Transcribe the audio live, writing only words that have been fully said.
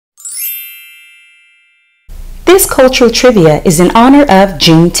This cultural trivia is in honor of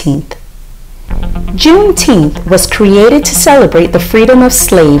Juneteenth. Juneteenth was created to celebrate the freedom of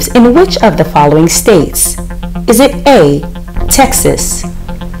slaves in which of the following states? Is it A, Texas,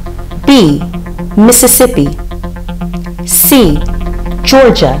 B, Mississippi, C,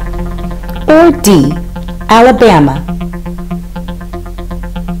 Georgia, or D, Alabama?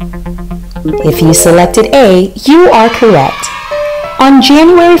 If you selected A, you are correct. On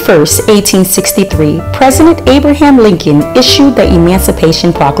January 1st, 1863, President Abraham Lincoln issued the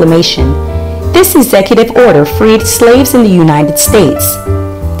Emancipation Proclamation. This executive order freed slaves in the United States.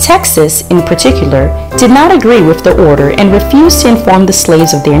 Texas, in particular, did not agree with the order and refused to inform the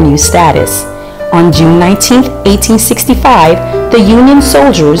slaves of their new status. On June 19, 1865, the Union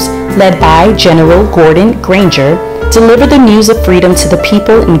soldiers, led by General Gordon Granger, delivered the news of freedom to the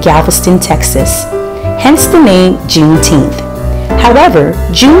people in Galveston, Texas. Hence the name Juneteenth. However,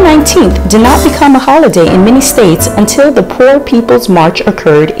 June 19th did not become a holiday in many states until the Poor People's March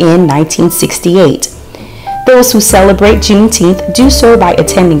occurred in 1968. Those who celebrate Juneteenth do so by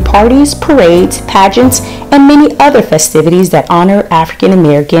attending parties, parades, pageants, and many other festivities that honor African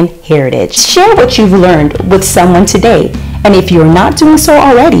American heritage. Share what you've learned with someone today, and if you're not doing so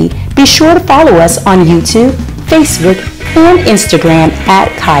already, be sure to follow us on YouTube, Facebook, and Instagram at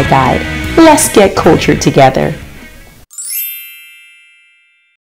Kai Guide. Let's get cultured together.